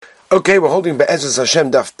Okay, we're holding Be'ezras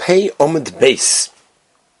Hashem Daf Pei Omid Beis.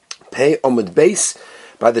 Pei Omid Beis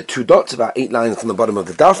by the two dots, about 8 lines from the bottom of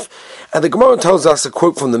the Daf. And the Gemara tells us a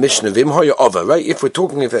quote from the Mishnah of Imhoya Ova, right? If it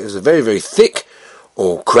was a very, very thick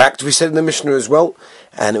or cracked, we said in the Mishnah as well,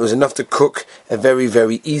 and it was enough to cook a very,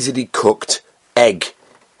 very easily cooked egg.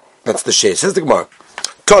 That's the share. Says the Gemara.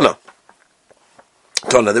 Tona,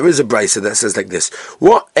 there is a brisa that says like this.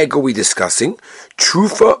 What egg are we discussing?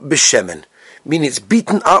 Trufa b'shemen. Meaning it's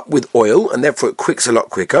beaten up with oil, and therefore it cooks a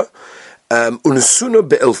lot quicker. Unsuna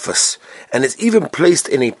be'ilfas. And it's even placed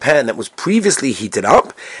in a pan that was previously heated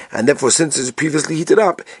up, and therefore since it's previously heated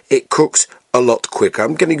up, it cooks a lot quicker.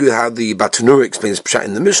 I'm getting you how the Batanura explains Pshat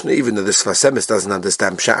in the Mishnah, even though the Sfasemis doesn't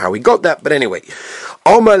understand Pshat, how he got that, but anyway.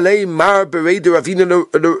 Amalei mar berei de ravina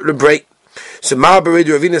lebrei. So Mar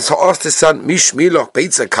Beredu Ravina asked his son, Mishmiloch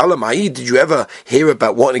Beitza Kala Mai, did you ever hear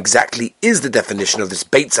about what exactly is the definition of this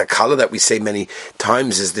Beitza Kala that we say many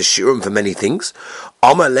times is the shiurim for many things?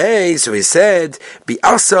 Amalei, so he said,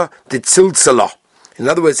 Bi'asa Ditziltzala. In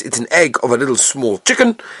other words, it's an egg of a little small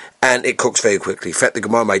chicken, and it cooks very quickly. Fet the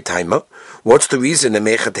Gemara my timer. What's the reason?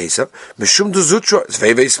 Meshum Duzutra, it's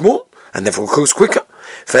very, very small, and therefore it cooks quicker.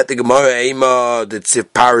 Fet the Gemara Eima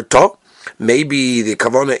Ditziparato. Maybe the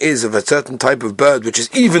kavana is of a certain type of bird which is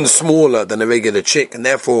even smaller than a regular chick, and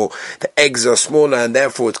therefore the eggs are smaller, and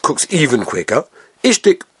therefore it cooks even quicker.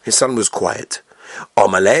 Ishtik, his son was quiet.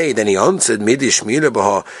 Amalei, then he answered, Midish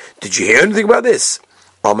Milabaha, did you hear anything about this?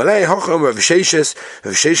 Amalei, Hacham, Rav Sheshes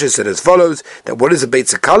said as follows, that what is a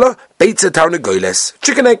Beitza Kala? Beitza Tarnagoles,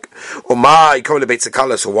 chicken egg. Or ma, you call it a Beitza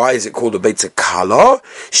Kala, so why is it called a Beitza Kala?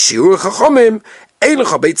 Shiur Chachamim, there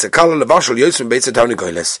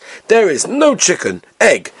is no chicken,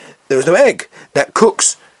 egg. There is no egg that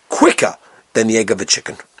cooks quicker than the egg of a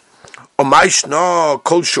chicken. So what is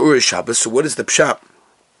the pshat?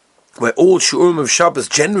 Where all shurim of Shabbos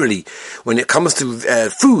generally, when it comes to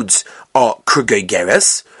foods, are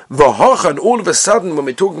krugegeres. And all of a sudden, when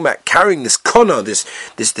we're talking about carrying this kona, this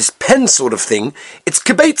pen sort of thing, it's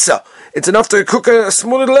kibetza. It's enough to cook a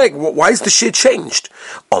small little egg. Why is the shit changed?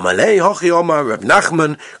 Omalei hachi omar Reb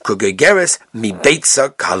Nachman krugegeres mi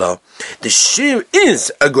beitza kala. The shir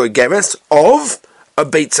is a gogeres of a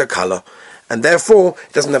beitza kala, and therefore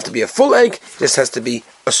it doesn't have to be a full egg. It just has to be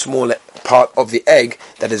a small part of the egg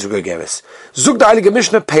that is a gogeres. Zug the Heilige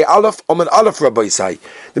Mishnah pei alaf omen alaf Rabbi Yisai.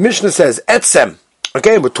 The Mishnah says etzem.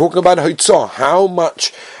 Again, we're talking about hoitzah. How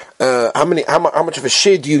much of a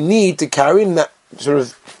share do you need to carry? And that sort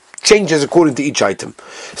of changes according to each item.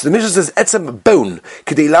 So the Mishnah says, etzem a bone,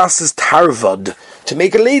 kedei lasses tarvod, to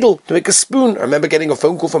make a ladle, to make a spoon. I remember getting a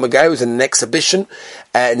phone call from a guy who was in an exhibition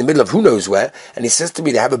in the middle of who knows where, and he says to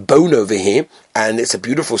me, they have a bone over here, and it's a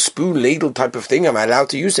beautiful spoon, ladle type of thing. Am I allowed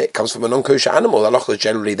to use it? It comes from a non-kosher animal. The halacha is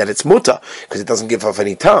generally that it's mutter, because it doesn't give off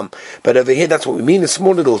any tam. But over here, that's what we mean, a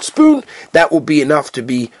small little spoon, that will be enough to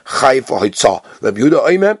be chayiv for hoitzah. Rabbi Yehuda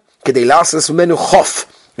oimer, kedei lasses menu chof,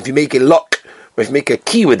 if you make a lock, or if you make a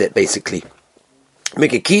key with it, basically.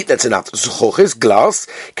 Make a key, that's enough. Zuchoches, glass,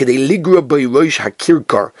 kedei ligra by roish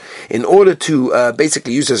hakirkar, in order to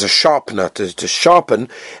basically use as a sharpener, to sharpen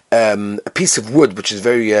a piece of wood, which is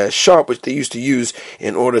very sharp, which they used to use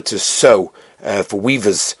in order to sew for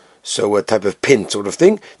weavers. So a type of pin sort of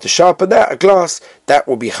thing, to sharpen that, a glass, that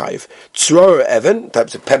will be chayiv. Tzror even,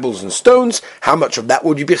 types of pebbles and stones, how much of that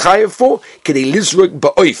would you be chayiv for? Kedei lizruk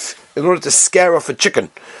ba'oif, in order to scare off a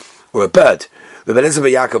chicken, or a bird. In order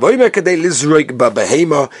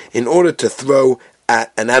to throw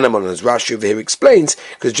at an animal, as Rashi over here explains,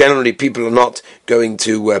 because generally people are not going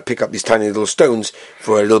to pick up these tiny little stones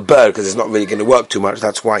for a little bird, because it's not really going to work too much.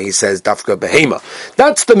 That's why he says dafka behema.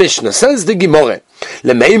 That's the Mishnah. Says the Gemara.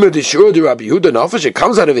 Lemeima the shiur de Rabbi Yehuda nafash. It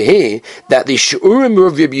comes out of here that the shiurim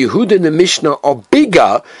of Rabbi Yehuda in the Mishnah are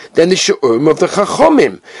bigger than the shiurim of the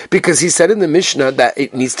Chachomim, because he said in the Mishnah that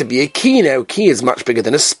it needs to be a key. Now, a key is much bigger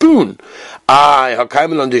than a spoon. We have a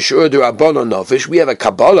Kabbalah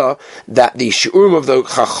that the shiurim of the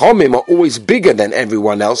Chachomim are always bigger than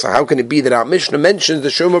everyone else. So how can it be that our Mishnah mentions the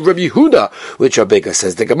shiurim of Rabbi Yehuda, which are bigger?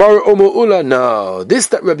 Says the Gemara, no, this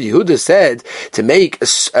that Rabbi Yehuda said to make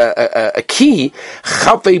a key, it's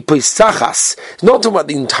not talking about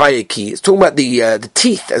the entire key, it's talking about the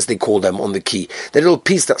teeth, as they call them, on the key. The little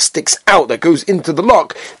piece that sticks out, that goes into the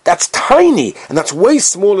lock, that's tiny, and that's way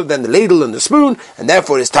smaller than the ladle and the spoon, and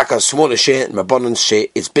therefore it's Taka's smaller share, and Rabbanan's share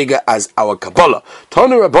is bigger as our Kabbalah.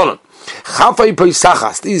 Tana Rabbanan.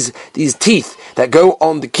 These teeth that go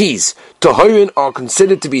on the keys, Tahorin, are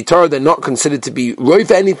considered to be Torah. They're not considered to be roy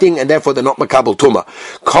for anything, and therefore they're not makabel tuma.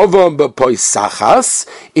 Kavam b'poisachas,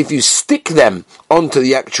 if you stick them onto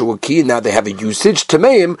the actual key, and now they have a usage,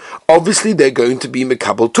 tameim, obviously they're going to be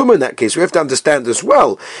makabel tuma in that case. We have to understand as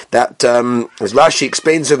well that, as Rashi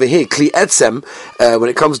explains over here, kli etzem, when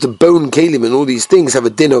it comes to bone kalim and all these things, have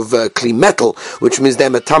a din of kli metal, which means they're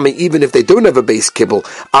matame even if they don't have a base kibble,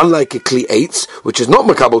 unlike a kli eitz, which is not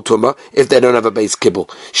makabel tuma if they don't have a base kibble.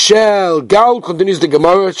 Shel gal, continues the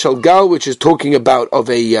Gemara, shel gal, which is talking about of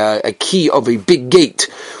a key of a big gate,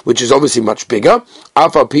 which is obviously much bigger.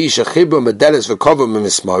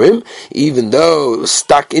 Even though it was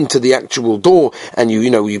stuck into the actual door, and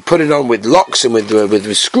you put it on with locks and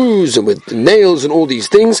with screws and with nails and all these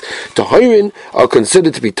things, Tahorin are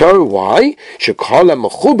considered to be Torah. Why? Because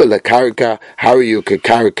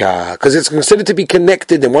it's considered to be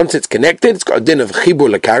connected, and once it's connected, it's got a din of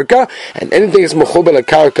chibur lekarka, and anything that's mechuber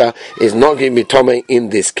lekarka is not going to be tome in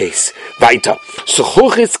this case. Weiter.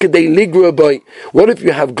 What if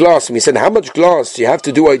you have glass? And we said, how much glass do you have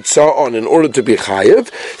to do Eitzah on in order to be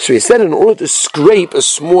chayev? So he said, in order to scrape a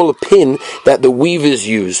smaller pin that the weavers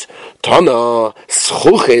use. Tana,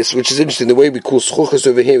 schuches, which is interesting, the way we call schuches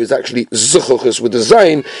over here is actually zuchuches with the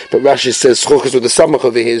zayin, but Rashi says schuches with the samach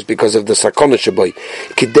over here is because of the sakona shaboy.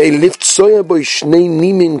 Kidei lift soya boy shnei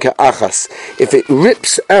nimin ka'achas. If it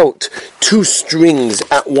rips out two strings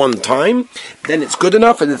at one time, then it's good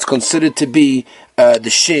enough, and it's considered to be the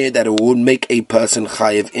share that it would make a person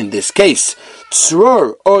chayev in this case.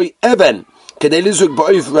 Tzror oy even.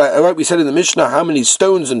 Right, we said in the Mishnah, how many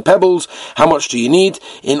stones and pebbles, how much do you need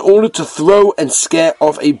in order to throw and scare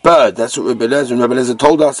off a bird? That's what Rabbi Eliezer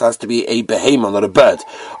told us, has to be a behemoth, not a bird.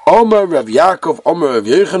 Omer Rav Yaakov, Omer Rav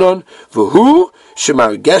Yochanan, v'hu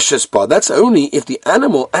shemar geshes bar. That's only if the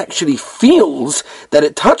animal actually feels that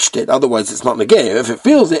it touched it. Otherwise, it's not negay. If it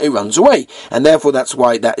feels it, it runs away, and therefore that's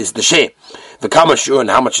why that is the share. V'kama shur,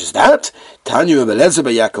 and how much is that? Tanya Rav Eliezer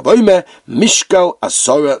by Yaakov Omer mishkal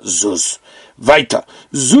asora zuz. Weiter.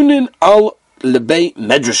 Zunin al lebei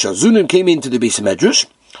medrasha. Zunin came into the base of medrash.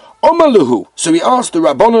 Omaluhu. So he asked the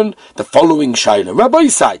Rabbanon the following shaila. Rabbi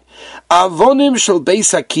Isai, avonim shel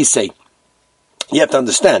beisa kisei. You have to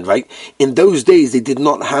understand, right? In those days, they did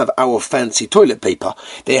not have our fancy toilet paper.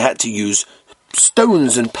 They had to use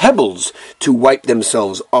stones and pebbles to wipe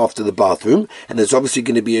themselves after the bathroom, and there's obviously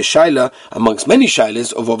going to be a shaila amongst many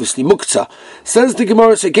shailas of obviously muktzah. Says the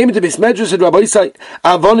Gemara, so it came into this medrash, said Rabbi Isai,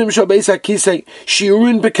 avonim shel beisa kisei,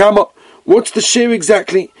 shiurin bekama. What's the share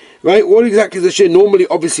exactly? Right? What exactly is the share? Normally,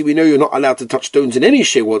 obviously, we know you're not allowed to touch stones in any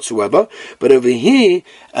share whatsoever, but over here,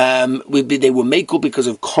 they were makel because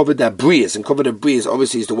of kovad abrias, and kovad abrias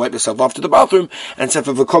obviously is to wipe yourself after the bathroom, and so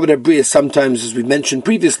for kovad abrias, sometimes, as we mentioned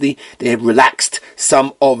previously, they have relaxed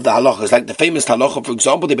some of the halachas, like the famous halacha, for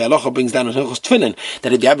example, the halacha brings down in Hilchos Tefillin,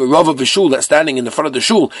 that if you have a rav of a shul that's standing in the front of the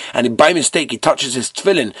shul, and by mistake he touches his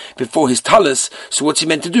tefillin before his talis, so what's he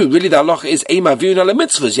meant to do? Really, the halacha is eima v'yun ala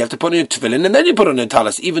mitzvahs. You have to put on your tefillin, and then you put on your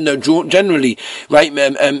talis, even though generally, right, we,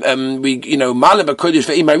 malam HaKodesh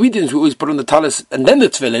for Imai readings, we always put on the talis and then the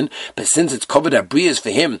tefillin, but since it's covered abriyas for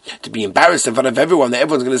him to be embarrassed in front of everyone, that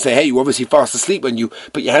everyone's going to say, hey, you obviously fast asleep when you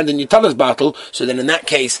put your hand in your talis bottle, so then in that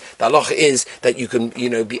case, the halacha is that you can,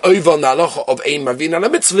 be over on the halacha of Ein Mavin ala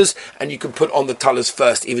mitzvahs, and you can put on the talis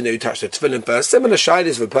first, even though you touch the tefillin first. Similar shayla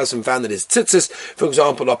is if a person found that his tzitzis, for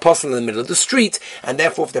example, are passing in the middle of the street, and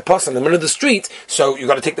therefore if they're passing in the middle of the street, so you've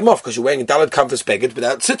got to take them off, because you're wearing a dalad comfort beged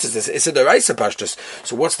without tzitzis. It's a deraisa pashtus.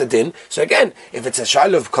 So what's the din? So again, if it's a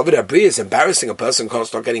shayla of covered abriyas, embarrassing, a person can't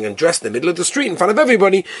start getting undressed in the middle of the street in front of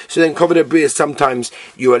everybody, so then covered abriyas, sometimes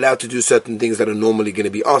you're allowed to do certain things that are normally going to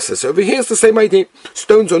be asa. So over here it's the same idea.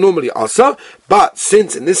 Stones are normally asa, but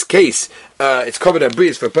since in this case it's covered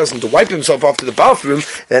abriyas for a person to wipe himself after the bathroom,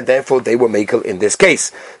 then therefore they were makel in this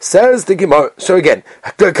case. Says the Gemara. So again,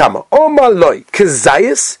 kama omaloi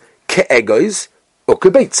kezayis keegois or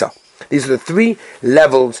kebeitza. These are the three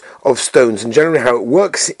levels of stones, and generally how it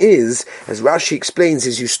works is, as Rashi explains,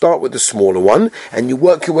 is you start with the smaller one and you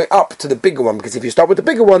work your way up to the bigger one, because if you start with the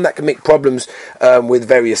bigger one, that can make problems with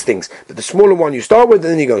various things. But the smaller one you start with,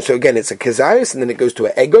 and then you go. So again, it's a kezayis, and then it goes to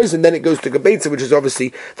an egos, and then it goes to gebetza, which is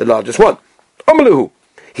obviously the largest one. Omaluhu,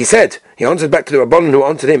 he said, he answered back to the Rabbanon who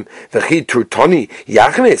answered him, V'chi trutoni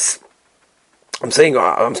yachnis. I'm saying,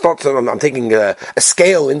 I'm taking a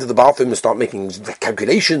scale into the bathroom and start making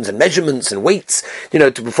calculations and measurements and weights,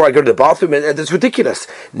 before I go to the bathroom, and it's ridiculous.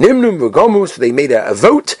 Nimnum v'gomu, so they made a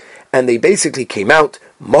vote, and they basically came out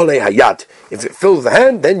mole hayad. If it fills the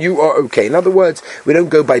hand, then you are okay. In other words, we don't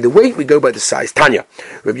go by the weight, we go by the size. Tanya,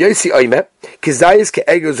 Rabbi Yossi Omer, kizayis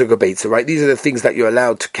ke'egos or gabeitza, right? These are the things that you're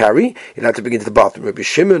allowed to carry. You're allowed to bring into the bathroom. Rabbi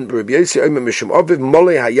Shimon, Rabbi Yossi Omer, Mishum Obiv, mole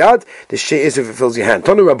hayad, the shit is if it fills your hand.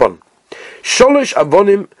 Tanu Rabban, sholosh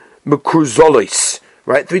avonim mekuzolis.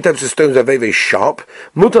 Right, 3 types of stones are very, very sharp.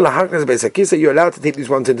 You're allowed to take these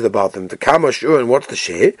ones into the bathroom. The kama shur, and what's the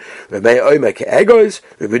shit? Rabbi Omer ke'egos,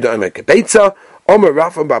 Rabbi Omer ke'beitza, Omer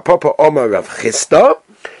Rav Bar Papa, Omer Rav Chisda.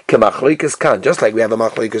 Just like we have a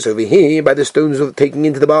machloikas over here by the stones of taking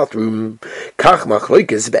into the bathroom. Kach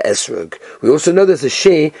machloikas be'esrug. We also know there's a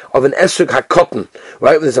share of an esrug hakotten.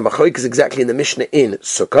 Right? There's a machloikas exactly in the Mishnah in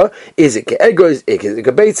Sukkah. Is it ke'ego? Is it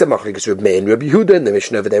ke'beitza? Machloikas Reb Meir and Reb Yehuda in the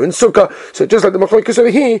Mishnah over there in Sukkah. So just like the machloikas over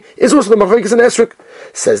here is also the machloikas in esrug.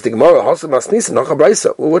 Says the Gemara, Hasam Masnisa Nacha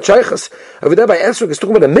Brisa. Well, what shaychas over there by esrug is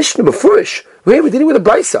talking about a Mishnah beforish. We're dealing with a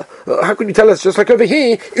brisa. How can you tell us just like over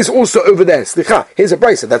here is also over there? Slicha, here's a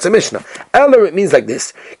brisa. That's a Mishnah. Eller, it means like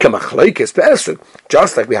this: Kamachloikis be'esrug.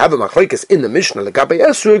 Just like we have a machloikis in the Mishnah, legabe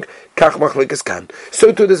esrug, kach machloikis kan.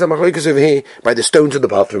 So too there's a machloikis over here by the stones of the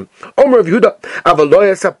bathroom. Omer of Yehuda,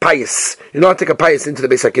 avaloyas a pious. You know how to take a pious into the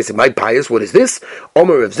Beis HaKesed. My pious, what is this?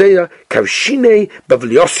 Omer of Zeya, kavshine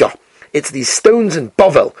bavliosya. It's these stones in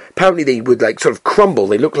Bovel. Apparently they would like sort of crumble.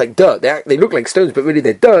 They look like dirt. They look like stones, but really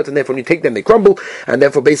they're dirt, and therefore when you take them, they crumble, and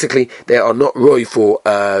therefore basically they are not roy for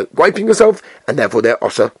wiping yourself, and therefore they're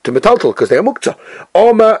osa to metaltal, because they are muktzah.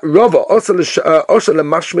 Oma rava osa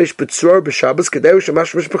lemashmesh b'tzor b'Shabbos kedei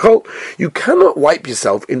shemashmesh b'chol. You cannot wipe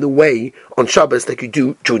yourself in the way on Shabbos like you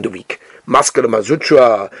do during the week. Maskara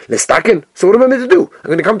mazutra lestakin. So what am I meant to do? I'm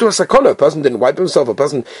going to come to a sakona. A person didn't wipe himself. A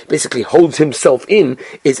person basically holds himself in.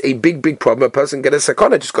 Is a big problem. A person get a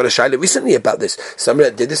sakona. I just got a shaila recently about this.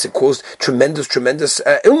 Somebody that did this, it caused tremendous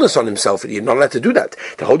illness on himself. You're not allowed to do that.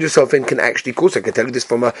 To hold yourself in can actually cause. I can tell you this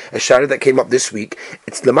from a shaila that came up this week.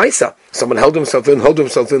 It's lemaisa. Someone held himself in.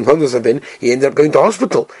 He ended up going to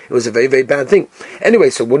hospital. It was a very, very bad thing.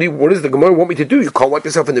 Anyway, so what does the Gemara want me to do? You can't wipe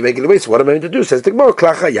yourself in the regular way. So what am I going to do? Says the Gemara,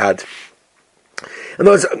 klachayad. And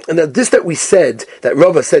this that we said, that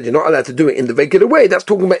Rava said you're not allowed to do it in the regular way, that's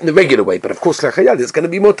talking about in the regular way. But of course, l'chayad, it's going to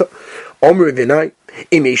be mutter. Omer v'nai.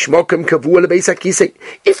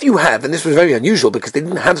 If you have, and this was very unusual because they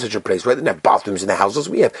didn't have such a place, right? They didn't have bathrooms in their houses.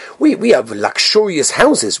 We have luxurious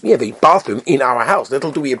houses. We have a bathroom in our house.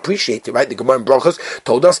 Little do we appreciate it, right? The Gemara in Brachos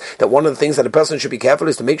told us that one of the things that a person should be careful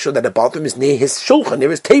is to make sure that a bathroom is near his shulchan, near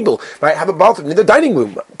his table, right? Have a bathroom near the dining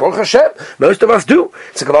room. Baruch Hashem, most of us do.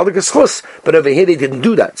 It's a kavadik schus, but over here they didn't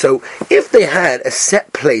do that. So if they had a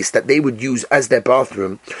set place that they would use as their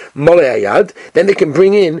bathroom, molei hayad, then they can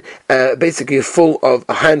bring in basically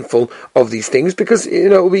a handful of these things, because it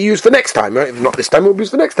will be used for next time, right? If not this time, it will be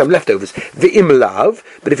used for next time, leftovers. V'im lav,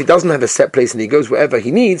 but if he doesn't have a set place and he goes wherever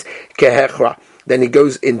he needs, kehechra, then he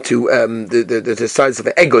goes into the size of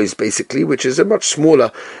an egois, basically, which is a much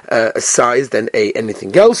smaller size than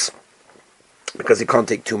anything else, because he can't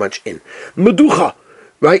take too much in. Meducha,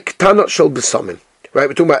 right? Ktanot shel besamim. Right,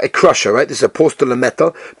 we're talking about a crusher, right? This is a portal of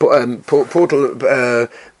metal,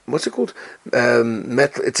 what's it called?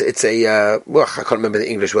 Metal. It's a. Well, I can't remember the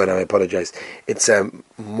English word. I apologize. It's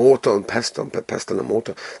mortar and pestle and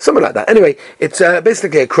mortar, something like that. Anyway, it's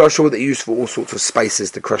basically a crusher that they use for all sorts of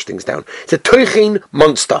spices to crush things down. It's a toichin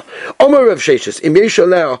monster. Omer Rav Sheshes im yesh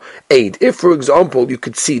aleh aid. If, for example, you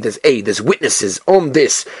could see there's witnesses on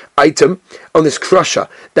this item, on this crusher,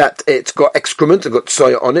 that it's got excrement, it's got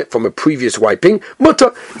soya on it from a previous wiping,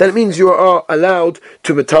 mutter, then it means you are allowed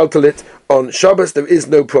to metaltal it on Shabbos. There is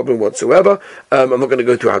no problem whatsoever. I'm not going to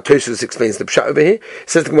go through how Tosfos explains the pshat over here. It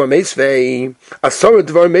says the Gemara Meisvei Asara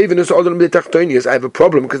Dvar Mevinus Adam B'Tachtonius. I have a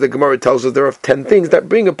problem because the Gemara tells us there are 10 things that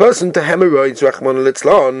bring a person to hemorrhoids. Rachman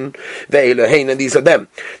Litzlan Ve'Elohein, and these are them.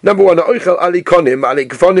 Number 1, Oichel Ali Konim Ali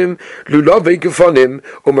Gefonim Lulav Gefonim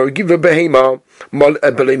Umargiva Behema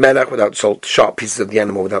Melech without salt, sharp pieces of the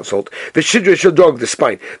animal without salt. V'Shidra Shel dog, the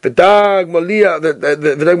spine. V'Dag Malia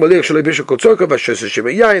V'Dag Malia Shel Bishul Kotzorka V'Shos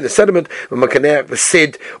Shemiyai, the sediment. The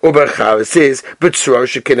sid ubercha says, but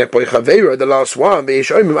the last one,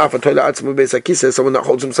 someone that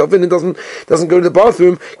holds himself in and doesn't go to the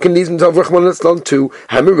bathroom can leave himself to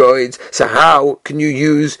hemorrhoids. So how can you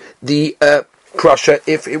use the crusher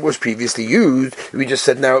if it was previously used? We just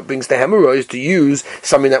said now it brings the hemorrhoids to use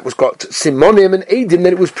something that was got simonim and edim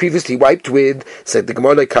that it was previously wiped with. Said the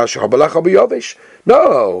Gemara kasha habalach habayavish.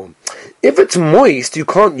 No, If it's moist, you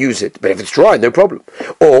can't use it, but if it's dry, no problem.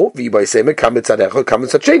 Or it's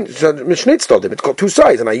got two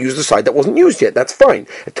sides, and I use the side that wasn't used yet. That's fine.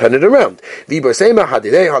 I turn it around.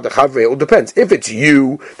 It all depends. If it's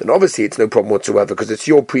you, then obviously it's no problem whatsoever because it's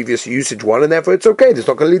your previous usage one, and therefore it's okay. It's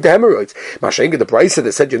not going to lead to hemorrhoids. Mashenga, the Brisa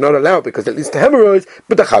that said you're not allowed because it leads to hemorrhoids,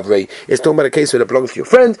 but the Chavrei is talking about a case where it belongs to your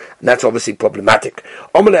friend, and that's obviously problematic.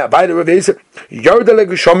 What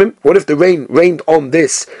if the rain rained on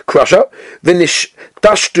this crusher, and it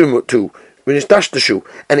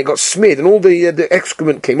got smeared, and all the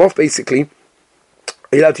excrement came off, basically?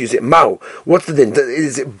 Are you allowed to use it? Mao. What's the din?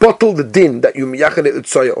 Is it bottle the din that you miyachad it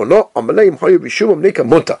utzaya or not?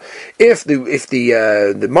 If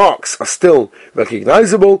the marks are still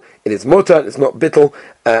recognizable, it is mutter, it's not bittel,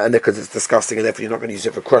 and because it's disgusting, and therefore you're not going to use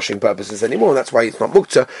it for crushing purposes anymore, and that's why it's not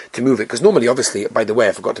muktzah to move it. Because normally, obviously, by the way,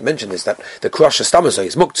 I forgot to mention this, that the crusher stamazoi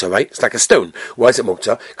is muktzah, right? It's like a stone. Why is it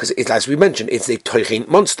muktzah? Because it's, as we mentioned, it's a toichin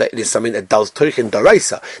monster. It is something that does toichin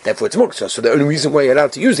daraisa. Therefore, it's muktzah. So the only reason why you're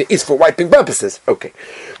allowed to use it is for wiping purposes. Okay.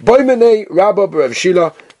 Boimene Rabba Rav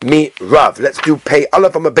Shila mi Rav. Let's do pay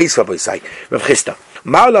Allah from a base Rabbi say Rav Chista.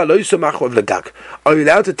 Are you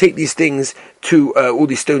allowed to take these things to all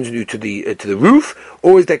these stones to the roof,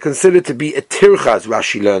 or is that considered to be a tirchas?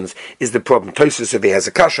 Rashi learns is the problem. Tosfos over here has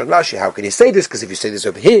a kasha on Rashi. How can you say this? Because if you say this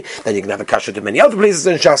over here, then you can have a kasha to many other places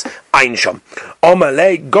in Shas. Ein sham.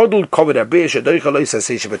 Omalei godul koved abriya shedoicha loisa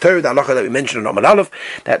say shebetorah. The halacha that we mentioned in Omal Aleph,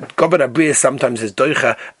 that koved abriya sometimes is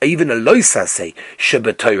doicha even a loisa say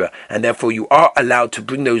shebetorah, and therefore you are allowed to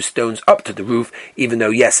bring those stones up to the roof, even though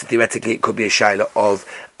yes, theoretically it could be a shaila of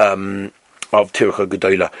Tircha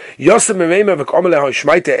Gedola. Yosem Mereima v'komele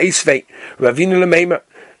ha'shmaite eisvei Ravina lemeima.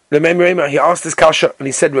 He asked this kasha and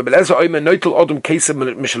he said, if a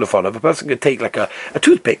person could take like a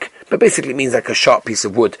toothpick, but basically it means like a sharp piece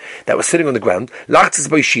of wood that was sitting on the ground,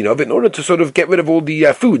 in order to sort of get rid of all the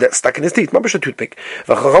food that's stuck in his teeth. Mabash a toothpick.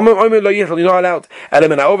 You're not allowed.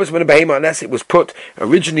 Unless it was put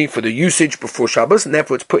originally for the usage before Shabbos, and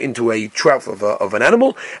therefore it's put into a trough of an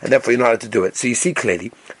animal, and therefore you're not allowed to do it. So you see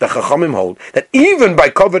clearly, the Chachamim hold that even by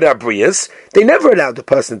Koved Abriyas, they never allowed the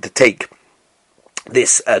person to take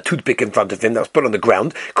this toothpick in front of him that was put on the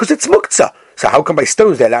ground, because it's muktzah. So how come by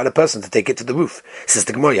stones they allow a person to take it to the roof? Says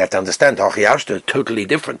the Gemara, you have to understand, totally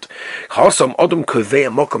different.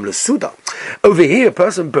 Over here, a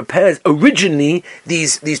person prepares originally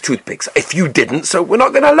these toothpicks. If you didn't, so we're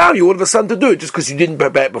not going to allow you all of a sudden to do it just because you didn't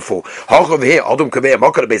prepare it before. Over here,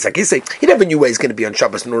 he never knew where he's going to be on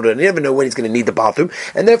Shabbos in order, and he never know when he's going to need the bathroom,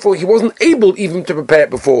 and therefore he wasn't able even to prepare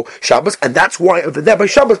it before Shabbos, and that's why over there by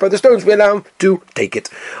Shabbos, by the stones, we allow him to take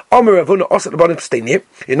it. You're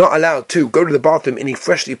not allowed to go to the bathroom in a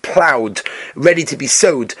freshly ploughed, ready to be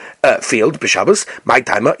sowed field, b'Shabbos. My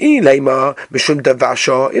timer, if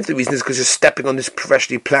the reason is because you're stepping on this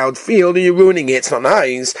freshly ploughed field and you're ruining it, it's not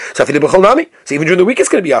nice. So even during the week it's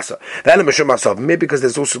going to be asa. Maybe because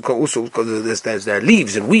there's also there's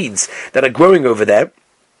leaves and weeds that are growing over there.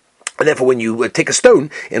 And therefore, when you take a stone,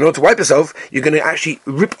 in order to wipe yourself, you're going to actually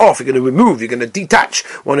rip off, you're going to remove, you're going to detach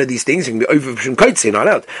one of these things. You can be over from kaitzi, you're not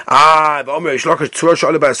allowed. Right?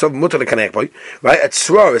 A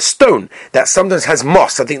tzra, a stone, that sometimes has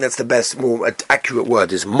moss. I think that's the best, more accurate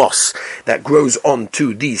word, is moss, that grows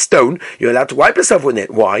onto the stone. You're allowed to wipe yourself with it.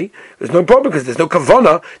 Why? There's no problem, because there's no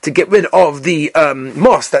kavanah to get rid of the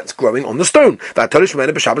moss that's growing on the stone. But if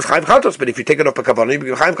you take it off a kavanah, you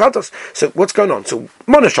become chayv chatos. So what's going on? So,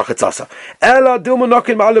 monashach no,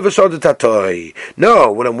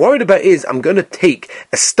 what I'm worried about is I'm going to take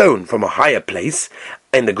a stone from a higher place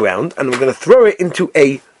in the ground and I'm going to throw it into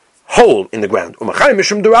a hole in the ground. And I'm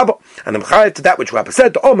chayav to that which Rabbah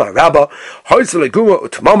said,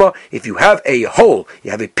 if you have a hole,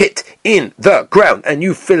 you have a pit in the ground, and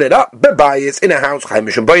you fill it up, it's in a house,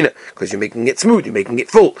 because you're making it smooth, you're making it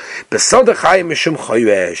full. And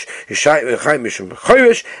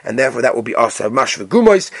therefore that will be asa mash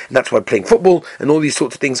v'gumois, and that's why playing football and all these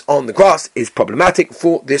sorts of things on the grass is problematic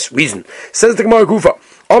for this reason. Says the Gemara Gufa,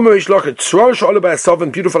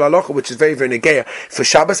 beautiful halacha, which is very, very negeya for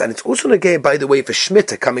Shabbos, and it's also negeya, by the way, for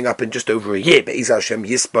Shemitah coming up in just over a year. Be'ez Hashem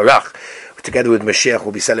Yisbarach. Together with Mashiach,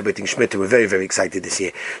 we'll be celebrating Shemitah. We're very, very excited this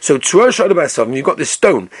year. So, you've got this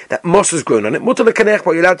stone that moss has grown on it. Mutar lekanech,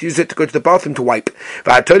 but you're allowed to use it to go to the bathroom to wipe.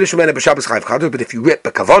 But if you rip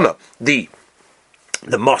the kavana, the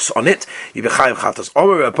moss on it, you be chayv chatos.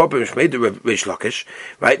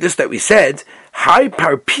 Right? This that we said, high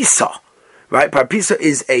parpisa. right? Parpisa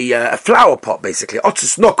is a flower pot, basically.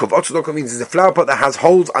 Otzos nokov. Otzos nokov means it's a flower pot that has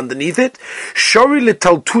holes underneath it. Shori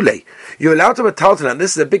letaltule. You're allowed to have a talton, and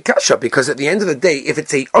this is a big kasha, because at the end of the day, if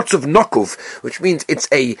it's a otzov nokov, which means it's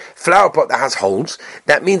a flower pot that has holes,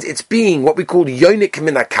 that means it's being what we call yonik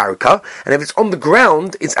mina karka, and if it's on the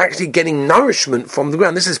ground, it's actually getting nourishment from the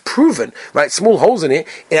ground. This is proven, right? Small holes in it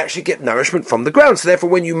actually get nourishment from the ground. So therefore,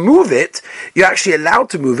 when you move it, you're actually allowed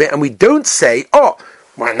to move it, and we don't say, oh,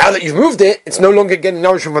 well, now that you've moved it, it's no longer getting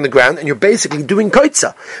nourishment from the ground, and you're basically doing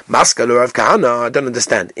koitza. Maskal or Rav Kahana, I don't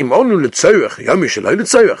understand. 1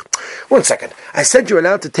 second. I said you're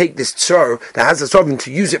allowed to take this tzor that has a sovereign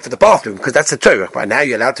to use it for the bathroom, because that's a tzorach. Right now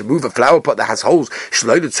you're allowed to move a flower pot that has holes.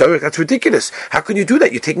 That's ridiculous. How can you do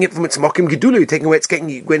that? You're taking it from its mokim gedula. You're taking away its getting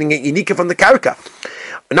it unika from the karka.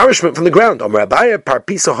 Nourishment from the ground. You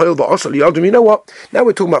know what? Now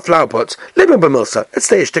we're talking about flower pots. Let's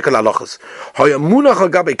stay a shtickle halachas.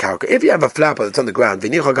 If you have a flower pot that's on the ground,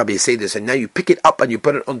 you say this, and now you pick it up and you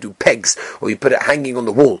put it onto pegs, or you put it hanging on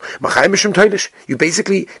the wall. You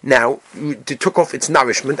basically now took off its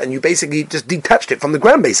nourishment, and you basically just detached it from the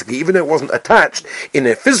ground, basically, even though it wasn't attached in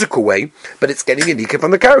a physical way, but it's getting a nikah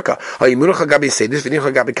from the karka.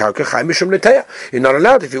 You're not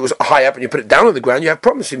allowed. If it was high up and you put it down on the ground, you have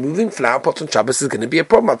problems. Moving flower pots on Shabbos is going to be a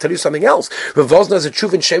problem. I'll tell you something else. Rav Vosna has a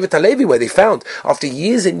truth in Shevet HaLevi where they found, after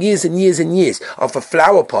years and years and years and years of a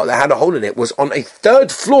flower pot that had a hole in it, was on a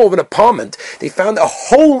third floor of an apartment. They found a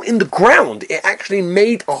hole in the ground. It actually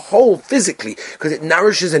made a hole physically because it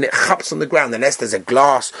nourishes and it chaps on the ground unless there's a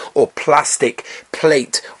glass or plastic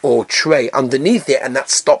plate or tray underneath it, and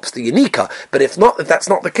that stops the yanika. But if that's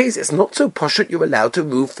not the case, it's not so poshut. You're allowed to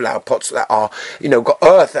move flower pots that are, got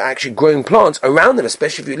earth that are actually growing plants around them,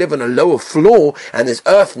 especially if you live on a lower floor and there's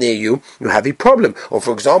earth near you, you have a problem. Or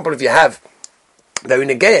for example, if you have, they're in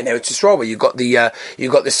a gay, now it's a straw where you've got the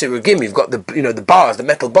sirugim, you've got the the bars, the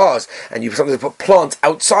metal bars, and you sometimes put plants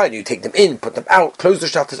outside, you take them in, put them out, close the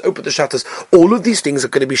shutters, open the shutters. All of these things are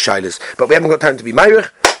going to be shilas, but we haven't got time to be meirich.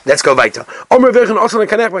 Let's go weiter. You're not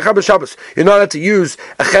allowed to use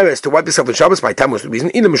a cheres to wipe yourself on Shabbos by time was the reason.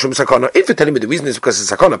 If you're telling me the reason is because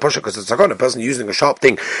it's sakana, because it's sakana, a person using a sharp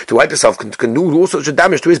thing to wipe yourself can do all sorts of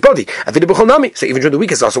damage to his body. So even during the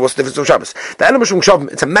week, it's also what's the difference of Shabbos?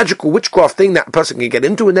 It's a magical witchcraft thing that a person can get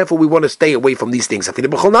into, and therefore we want to stay away from these things. So then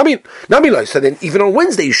even on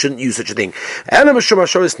Wednesday you shouldn't use such a thing. Now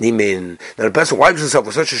the person wipes himself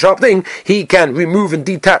with such a sharp thing, he can remove and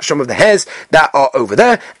detach some of the hairs that are over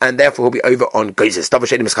there, and therefore he'll be over on geizes. Yeah,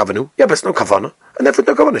 but it's no kavana, and therefore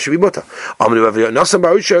no kavana should be mutter.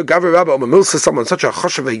 Someone such a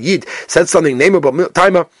choshev yid said something nameable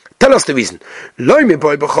timer. Tell us the reason.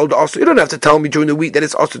 You don't have to tell me during the week that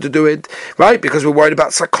it's also to do it, right? Because we're worried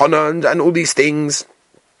about sakana and all these things.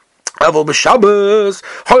 Shabbos,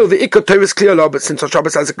 but since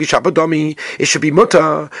Shabbos has a Shabbat dummy, it should be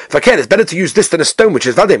mutter. It's better to use this than a stone, which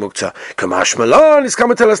is Vadei Muktzah. Kamash Malan is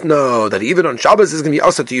coming to tell us no, that even on Shabbos is going to be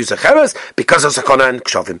also to use a cheres because of Sakana and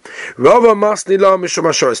Kshavim. Rava Masnila Mishum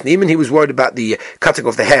Ashoras Niman, he was worried about the cutting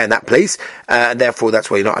of the hair in that place, and therefore that's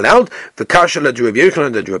why you're not allowed. The Kashala Durab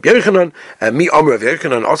Yochanan, the Durab Yochanan, Mi Amr of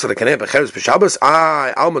Yochanan, also the Kaneh Becheres B'Shabbos.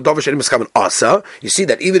 Alma Dovish Edim Eskaven Asa. You see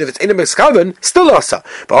that even if it's Edim Eskaven, still Asa.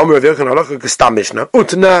 But Amr of Yochanan halacha gestam mishnah.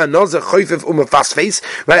 Utna nozer choyfev fast face.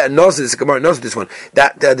 Right, and nozer is Gemara nozer this one.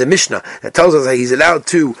 That the mishnah that tells us that he's allowed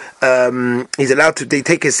to they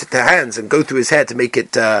take his hands and go through his hair to make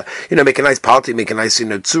it make a nice party, make a nice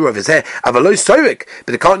tzura of his hair. Avaloy sorik,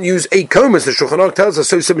 but they can't use a comb as the Shulchan Aruch tells us.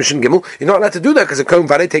 So submission gimel, you're not allowed to do that because a comb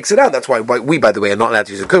valley takes it out. That's why we, by the way, are not allowed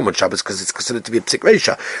to use a comb on Shabbos because it's considered to be a psik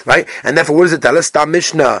reisha, right? And therefore, what does it tell us? Stam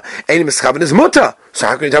mishnah ein mischaven is mutter. So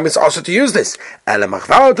how can you tell me it's also to use this? The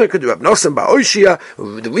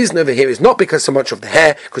reason over here is not because so much of the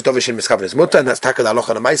hair, because Dovishin Miskavan is mutter, and that's Taka the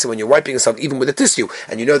Alocha Namaisa when you're wiping yourself even with a tissue,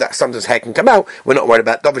 and you know that sometimes hair can come out. We're not worried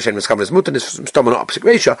about Dovishin Miskavan is mutter, this is not opposite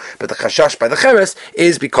ratio, but the Chashash by the Cheres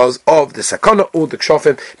is because of the Sakana or the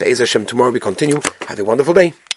Kshofim. Be'ez Hashem, tomorrow we continue. Have a wonderful day.